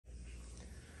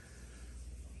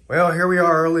Well, here we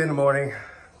are early in the morning,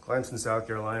 Clemson, South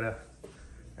Carolina,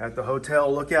 at the hotel.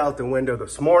 Look out the window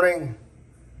this morning,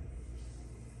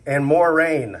 and more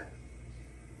rain.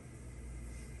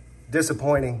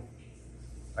 Disappointing.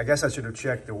 I guess I should have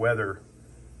checked the weather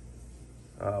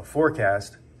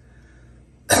forecast.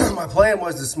 My plan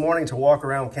was this morning to walk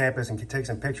around campus and take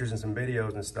some pictures and some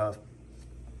videos and stuff.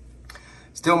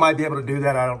 Still might be able to do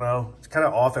that, I don't know. It's kind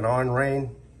of off and on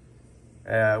rain.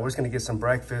 We're just gonna get some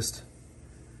breakfast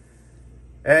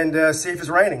and see if it's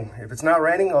raining. If it's not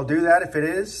raining, I'll do that. If it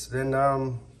is, then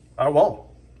I won't.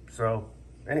 So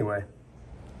anyway.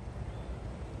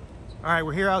 All right,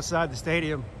 we're here outside the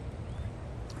stadium.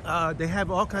 They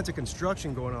have all kinds of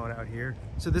construction going on out here.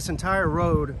 So this entire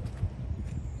road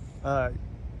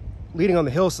leading on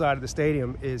the hillside of the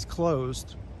stadium is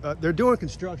closed. They're doing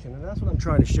construction, and that's what I'm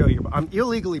trying to show you. I'm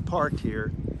illegally parked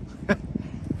here.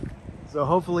 So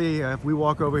hopefully if we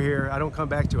walk over here, I don't come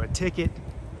back to a ticket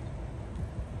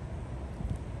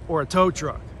or a tow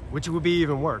truck, which would be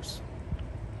even worse.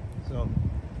 So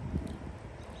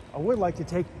I would like to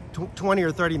take 20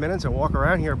 or 30 minutes and walk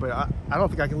around here, but I don't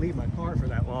think I can leave my car for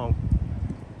that long.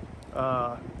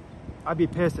 I'd be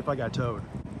pissed if I got towed.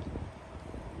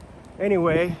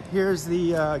 Anyway, here's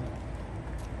the,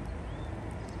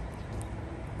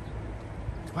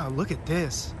 wow, look at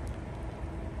this.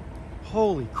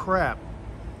 Holy crap.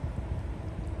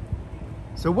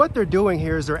 So what they're doing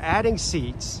here is they're adding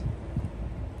seats,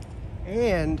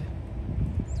 and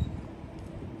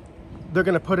they're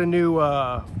gonna put a new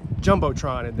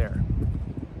Jumbotron in there.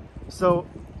 So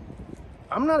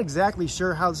I'm not exactly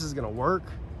sure how this is gonna work.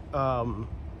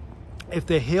 If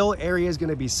the hill area is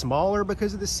gonna be smaller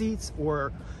because of the seats,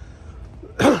 or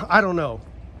I don't know.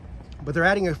 But they're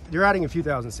adding a few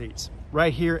thousand seats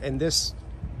right here in this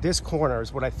corner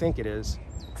is what I think it is.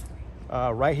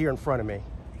 Right here in front of me.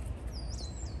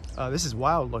 This is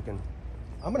wild looking.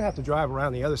 I'm gonna have to drive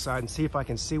around the other side and see if I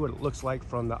can see what it looks like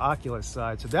from the Oculus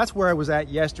side. So that's where I was at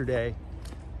yesterday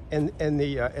in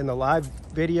the live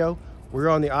video. We're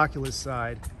on the Oculus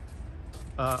side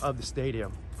of the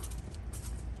stadium.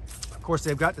 Of course,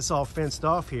 they've got this all fenced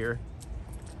off here,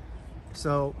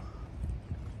 so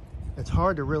it's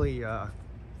hard to really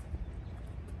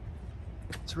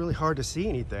it's really hard to see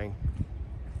anything.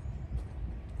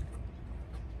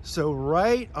 So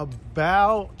right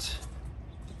about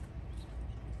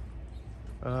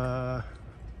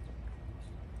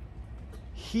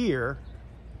here,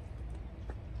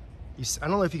 I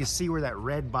don't know if you can see where that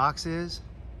red box is,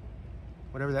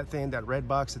 whatever that thing, that red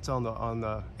box that's on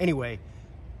the anyway,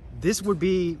 this would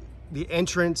be the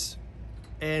entrance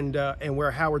and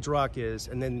where Howard's Rock is,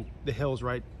 and then the hill's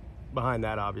right behind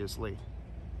that, obviously.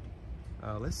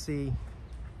 Let's see.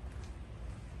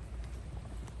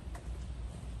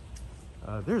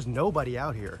 There's nobody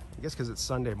out here. I guess because it's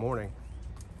Sunday morning.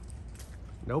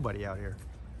 Nobody out here.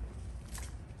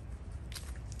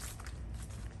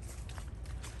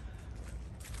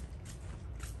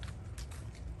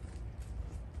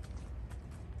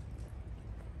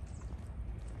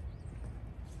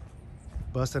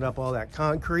 Busted up all that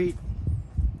concrete.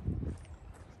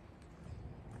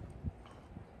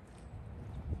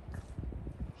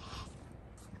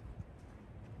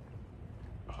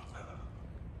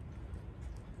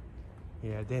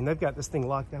 Yeah, Dan, they've got this thing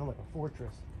locked down like a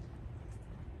fortress.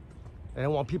 They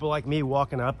don't want people like me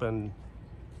walking up and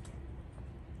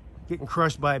getting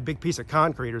crushed by a big piece of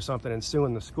concrete or something and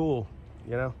suing the school,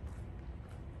 you know?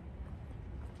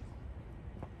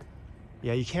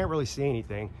 Yeah, you can't really see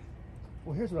anything.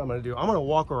 Well, here's what I'm gonna do. I'm gonna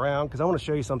walk around because I want to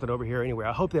show you something over here anyway.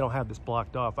 I hope they don't have this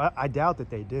blocked off. I doubt that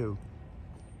they do.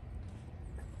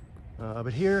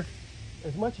 But here,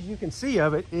 as much as you can see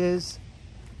of it is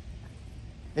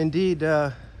indeed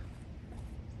Death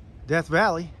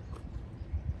Valley.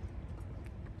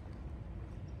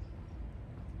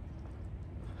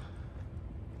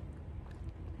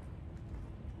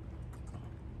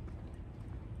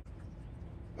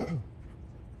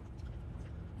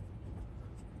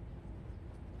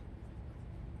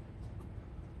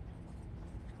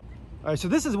 All right, so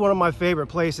this is one of my favorite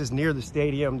places near the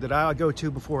stadium that I go to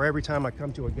before every time I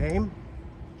come to a game.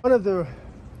 One of the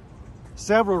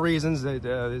several reasons that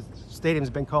the stadium's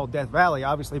been called Death Valley,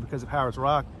 obviously because of Howard's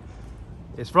Rock.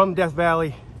 It's from Death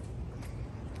Valley.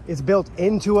 It's built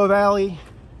into a valley.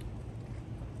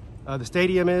 The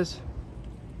stadium is.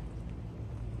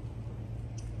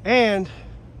 And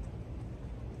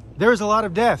there's a lot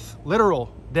of death,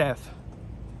 literal death.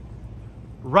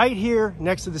 Right here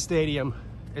next to the stadium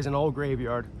is an old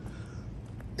graveyard.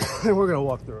 And we're gonna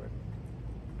walk through it.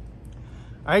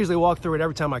 I usually walk through it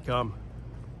every time I come.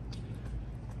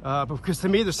 Because to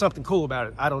me, there's something cool about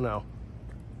it. I don't know.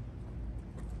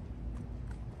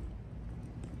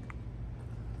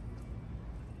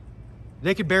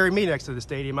 They could bury me next to the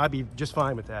stadium. I'd be just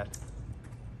fine with that.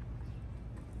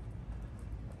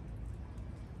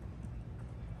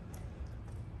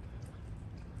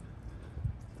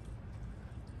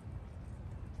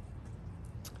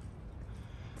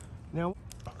 Now,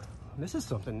 this is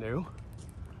something new.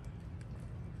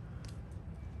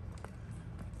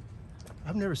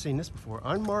 I've never seen this before.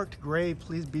 Unmarked grave,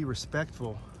 please be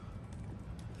respectful.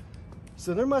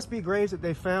 So there must be graves that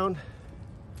they found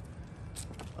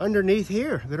underneath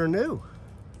here that are new.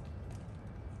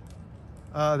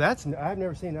 I've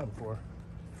never seen that before.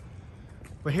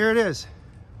 But here it is.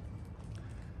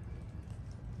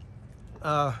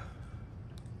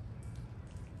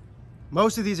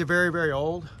 Most of these are very, very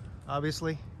old,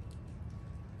 obviously.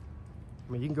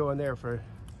 I mean, you can go in there for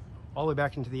all the way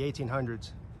back into the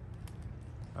 1800s.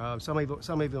 Some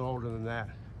even older than that.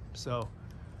 So,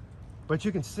 but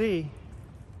you can see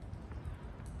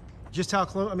just how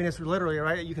close. I mean, it's literally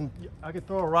right. I could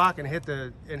throw a rock and hit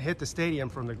the stadium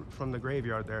from the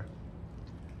graveyard there,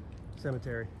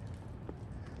 cemetery.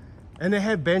 And they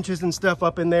have benches and stuff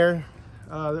up in there.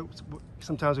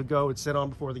 Sometimes we'd sit on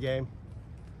before the game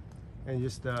and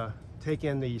just take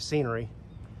in the scenery.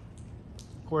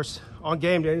 Of course, on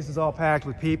game day, this is all packed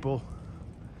with people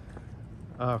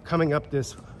coming up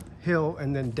this hill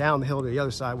and then down the hill to the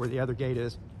other side where the other gate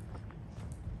is.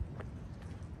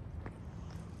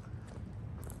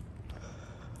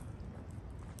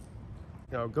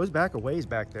 You know, it goes back a ways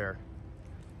back there.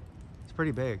 It's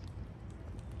pretty big.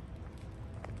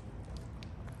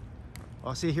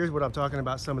 Well, see, here's what I'm talking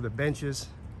about, some of the benches.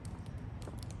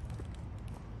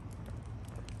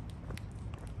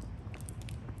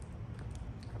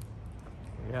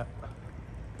 Yeah.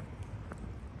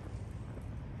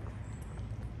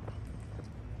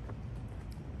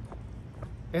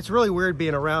 It's really weird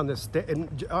being around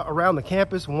around the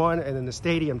campus, one, and then the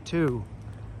stadium, two,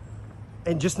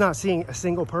 and just not seeing a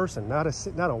single person, not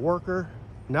a worker,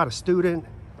 not a student,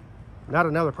 not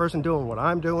another person doing what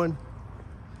I'm doing.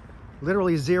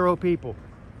 Literally 0 people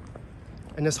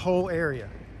in this whole area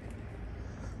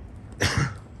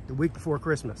the week before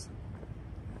Christmas.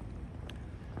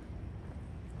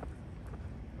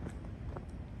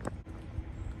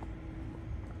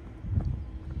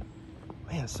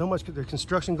 Man, so much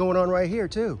construction going on right here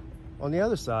too, on the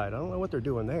other side. I don't know what they're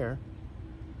doing there.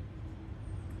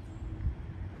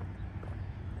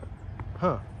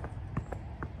 Huh.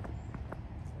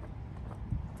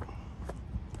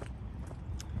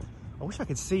 I wish I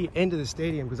could see into the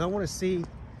stadium because I want to see,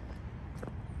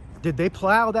 did they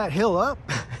plow that hill up?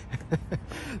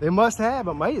 They must have,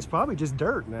 but it's probably just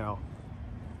dirt now.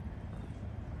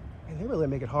 And they really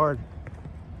make it hard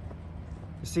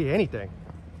to see anything.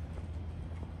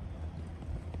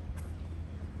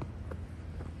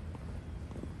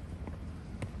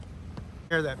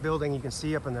 There, that building you can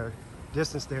see up in the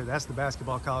distance there, that's the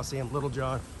basketball coliseum, Little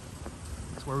John.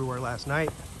 That's where we were last night.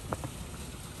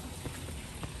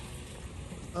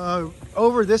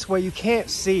 Over this way, you can't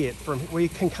see it from, well, you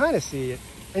can kind of see it.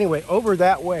 Anyway, over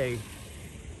that way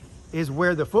is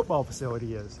where the football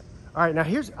facility is. All right, now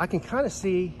I can kind of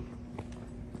see,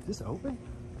 is this open?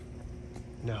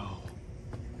 No.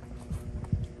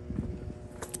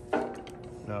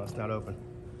 No, it's not open.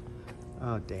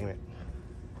 Oh, damn it.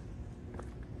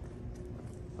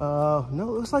 No, it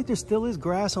looks like there still is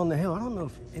grass on the hill. I don't know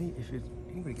if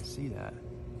anybody can see that.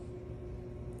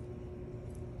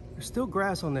 There's still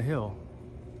grass on the hill.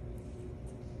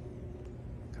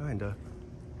 Kinda.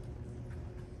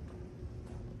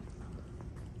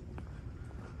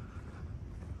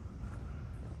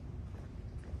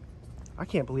 I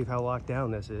can't believe how locked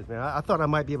down this is, man. I thought I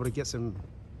might be able to get some,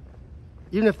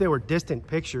 even if they were distant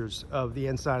pictures of the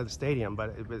inside of the stadium,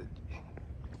 but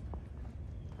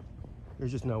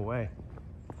there's just no way.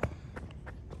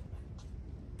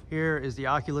 Here is the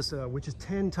Oculus, which is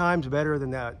 10 times better than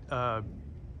that $1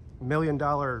 million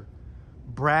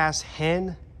brass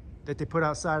hen that they put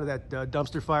outside of that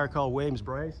dumpster fire called Williams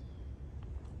Bryce.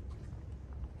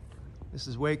 This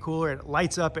is way cooler. It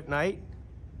lights up at night.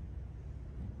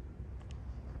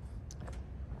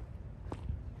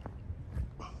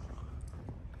 I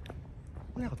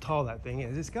wonder how tall that thing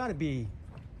is. It's got to be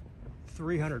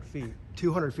 300 feet,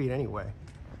 200 feet anyway.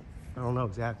 I don't know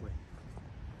exactly.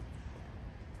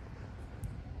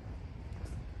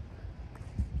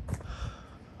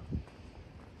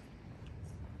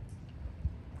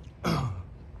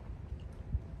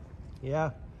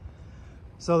 Yeah.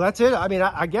 So that's it. I mean,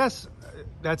 I guess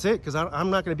that's it because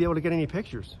I'm not going to be able to get any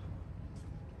pictures.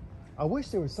 I wish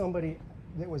there was somebody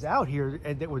that was out here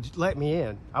and that would let me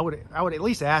in. I would at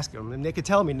least ask them, and they could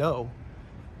tell me no.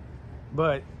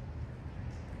 But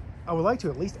I would like to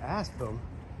at least ask them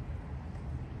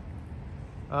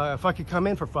if I could come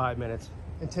in for 5 minutes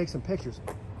and take some pictures.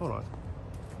 Hold on.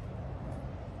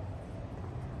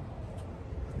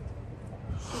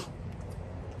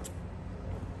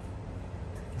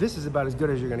 This is about as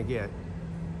good as you're gonna get,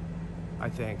 I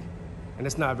think. And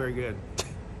it's not very good.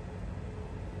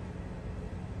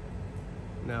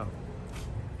 No.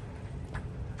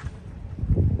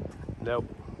 Nope.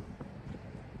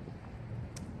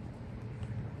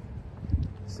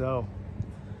 So.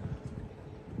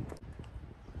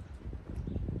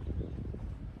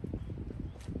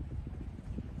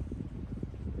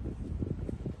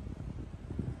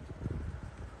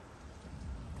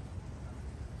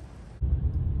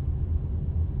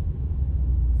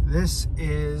 This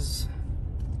is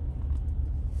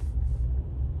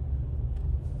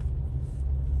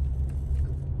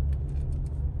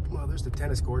there's the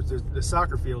tennis courts, there's the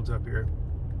soccer fields up here.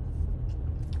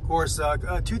 Of course,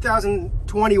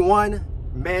 2021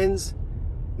 men's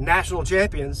national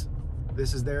champions.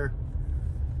 This is their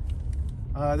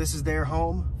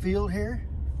home field here.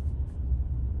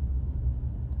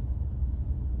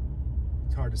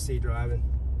 It's hard to see driving.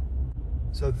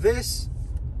 So this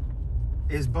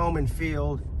is Bowman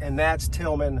Field, and that's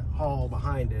Tillman Hall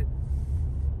behind it.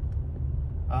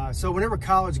 So whenever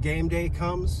college game day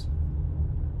comes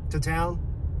to town,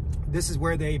 this is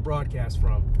where they broadcast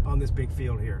from, on this big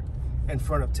field here in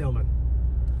front of Tillman.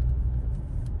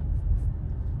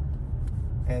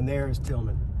 And there's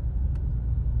Tillman.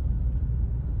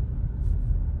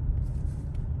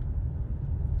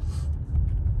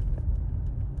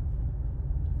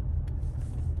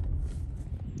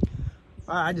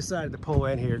 I decided to pull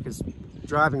in here because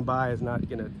driving by is not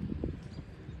gonna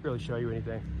really show you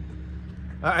anything.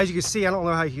 As you can see, I don't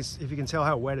know if you can tell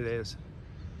how wet it is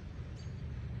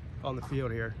on the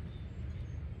field here.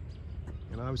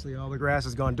 And obviously all the grass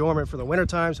has gone dormant for the winter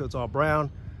time, so it's all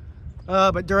brown.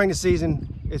 But during the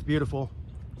season, it's beautiful.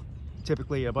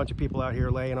 Typically a bunch of people out here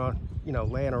laying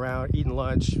around, eating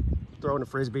lunch, throwing a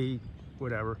frisbee,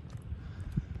 whatever.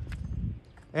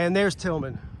 And there's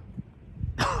Tillman.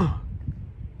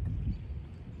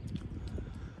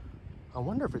 I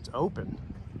wonder if it's open.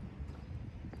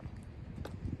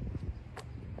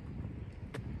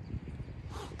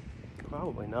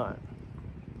 Probably not.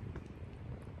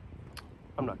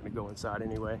 I'm not going to go inside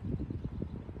anyway.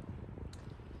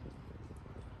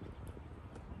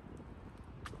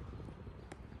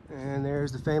 And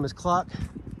there's the famous clock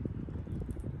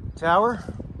tower.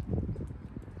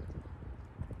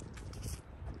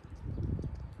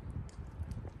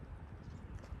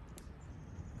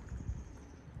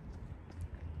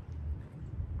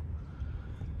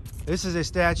 This is a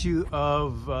statue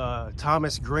of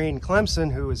Thomas Green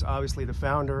Clemson, who is obviously the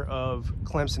founder of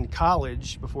Clemson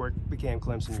College before it became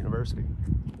Clemson University.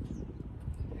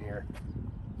 Here.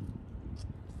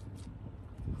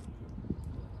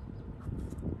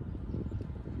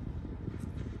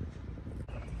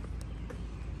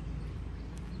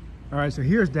 All right, so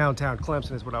here's downtown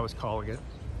Clemson is what I was calling it.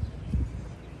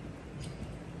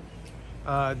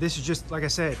 This is just, like I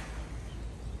said,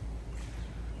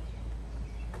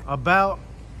 about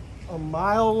a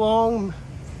mile long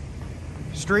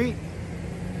street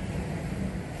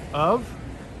of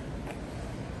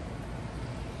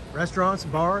restaurants,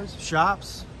 bars,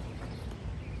 shops.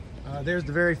 There's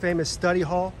the very famous Study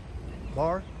Hall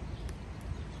bar.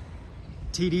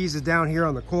 TD's is down here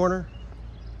on the corner.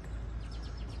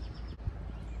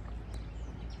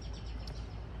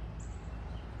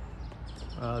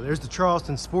 There's the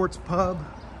Charleston Sports Pub.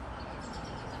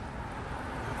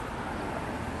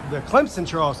 The Clemson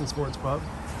Charleston Sports Pub.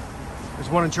 There's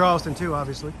one in Charleston too,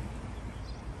 obviously.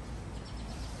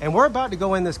 And we're about to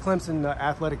go in this Clemson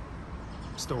athletic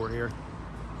store here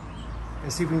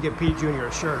and see if we can get Pete Jr.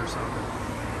 a shirt or something.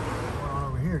 Going on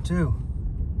over here too.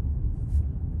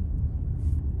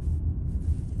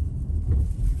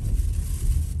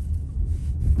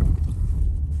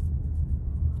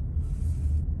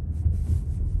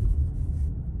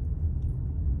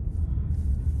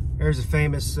 There's a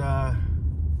famous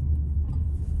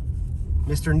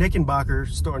Mr. Knickenbocker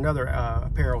store, another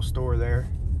apparel store there.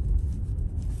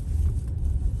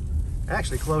 It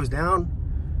actually closed down,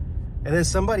 and then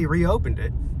somebody reopened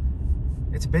it.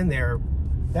 It's been there.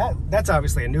 That's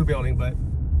obviously a new building, but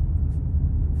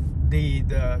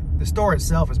the store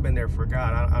itself has been there for,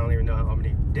 God, I don't even know how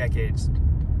many decades.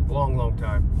 Long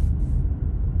time.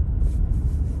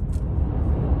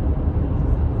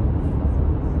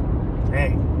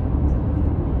 Dang.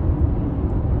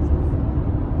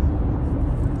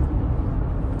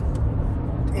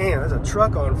 Damn, there's a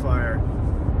truck on fire.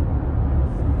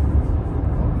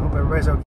 Hope everybody's okay.